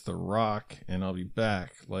sailing with the Rock, and I'll be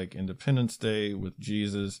back, like Independence Day with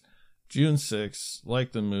Jesus, June 6th,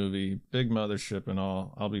 like the movie, big mothership and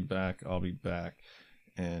all. I'll be back, I'll be back."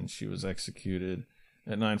 And she was executed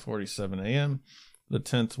at 9:47 a.m., the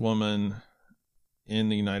 10th woman in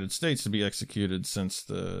the United States to be executed since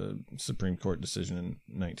the Supreme Court decision in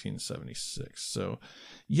 1976. So,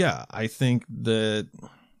 yeah, I think that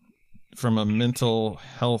from a mental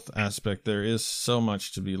health aspect, there is so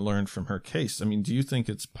much to be learned from her case. I mean, do you think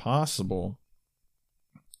it's possible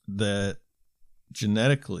that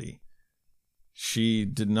genetically she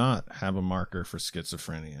did not have a marker for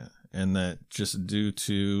schizophrenia, and that just due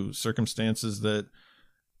to circumstances that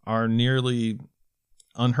are nearly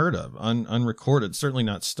unheard of, unrecorded, certainly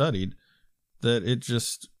not studied, that it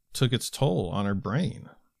just took its toll on her brain?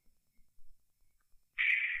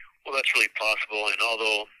 Well, that's really possible. And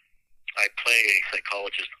although I play a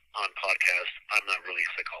psychologist on podcast, I'm not really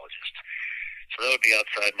a psychologist. So that would be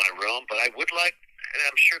outside my realm. But I would like, and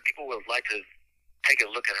I'm sure people would like to take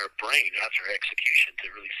a look at her brain after her execution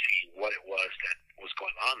to really see what it was that was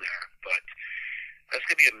going on there. But that's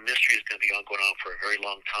going to be a mystery that's going to be going on for a very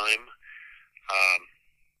long time.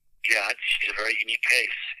 Yeah, she's a very unique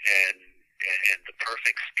case, and the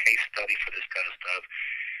perfect case study for this kind of stuff.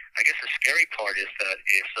 I guess the scary part is that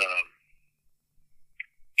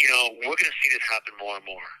we're going to see this happen more and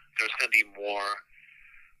more. There's going to be more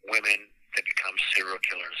women that become serial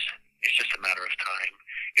killers. It's just a matter of time,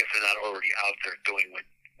 if they're not already out there doing what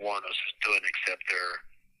Wuornos is doing, except they're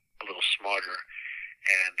a little smarter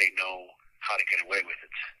and they know how to get away with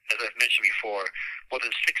it. As I've mentioned before, more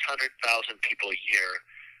than 600,000 people a year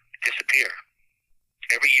disappear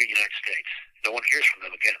every year in the United States. No one hears from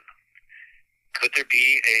them again. Could there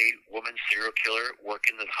be a woman serial killer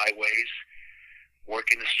working the highways,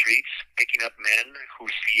 working the streets, picking up men who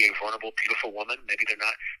see a vulnerable, beautiful woman? Maybe they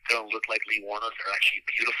don't look like Lee Wuornos, they're actually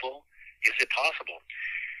beautiful. Is it possible?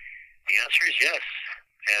 The answer is yes.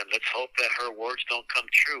 And let's hope that her words don't come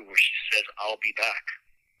true where she says, "I'll be back."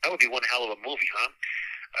 That would be one hell of a movie, huh?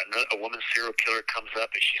 A woman serial killer comes up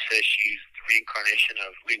and she says she's the reincarnation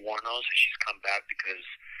of Lee Wuornos and she's come back because,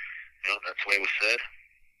 that's the way it was said.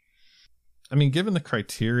 I mean, given the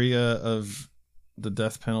criteria of the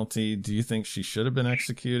death penalty, do you think she should have been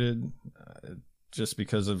executed just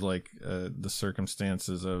because of the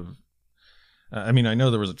circumstances of, I mean, I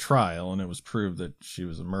know there was a trial and it was proved that she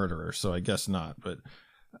was a murderer, so I guess not, but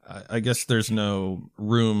I guess there's no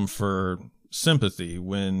room for sympathy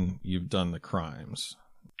when you've done the crimes.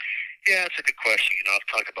 Yeah, it's a good question. I've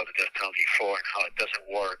talked about the death penalty before and how it doesn't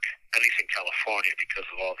work, at least in California, because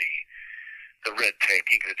of all the red tape.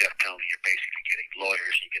 You get a death penalty, you're basically getting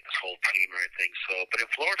lawyers, you get this whole team and everything. So, but in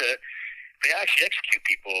Florida, they actually execute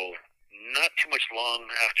people not too much long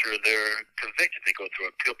after they're convicted. They go through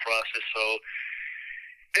an appeal process. So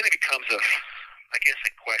then it becomes a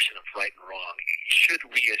question of right and wrong. Should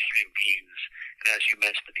we as human beings, and as you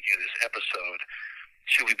mentioned at the beginning of this episode,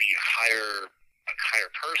 should we be a higher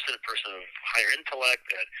person of higher intellect,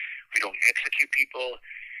 that we don't execute people?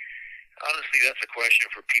 Honestly, that's a question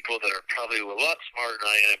for people that are probably a lot smarter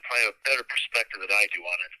than I am, probably have a better perspective than I do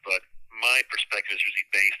on it. But my perspective is usually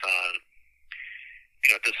based on,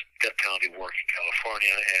 does death penalty work in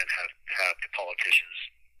California, and have the politicians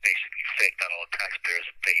basically faked out all the taxpayers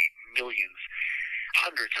and pay millions,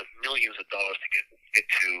 hundreds of millions of dollars to get it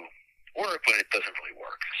to work when it doesn't really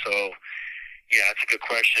work. So, yeah, it's a good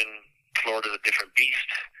question. Florida's a different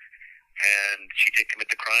beast, and she did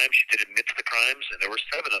commit the crime. She did admit to the crimes, and there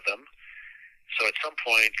were 7 of them. So at some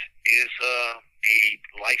point, is a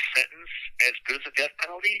life sentence as good as a death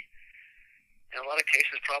penalty? In a lot of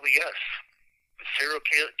cases, probably yes. With serial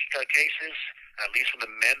cases, at least from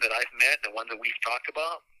the men that I've met, the one that we've talked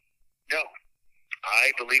about, no.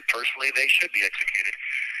 I believe personally they should be executed,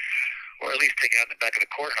 or at least taken out in the back of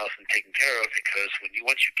the courthouse and taken care of, because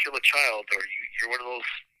once you kill a child, or you're one of those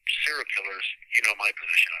serial killers, my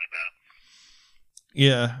position on that.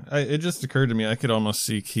 Yeah, it just occurred to me I could almost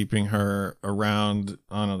see keeping her around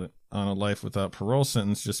on a life without parole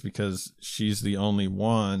sentence, just because she's the only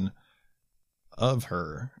one of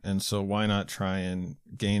her, and so why not try and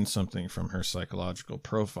gain something from her psychological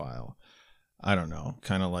profile? I don't know,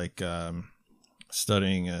 kind of like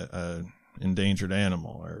studying a endangered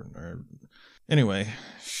animal, or anyway,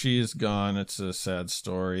 she is gone. It's a sad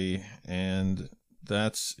story, and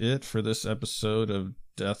that's it for this episode of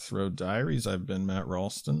Death Row Diaries. I've been Matt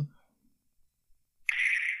Ralston.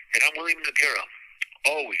 And I'm William Noguera.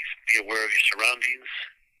 Always be aware of your surroundings.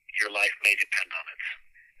 Your life may depend on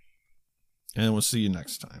it. And we'll see you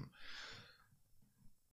next time.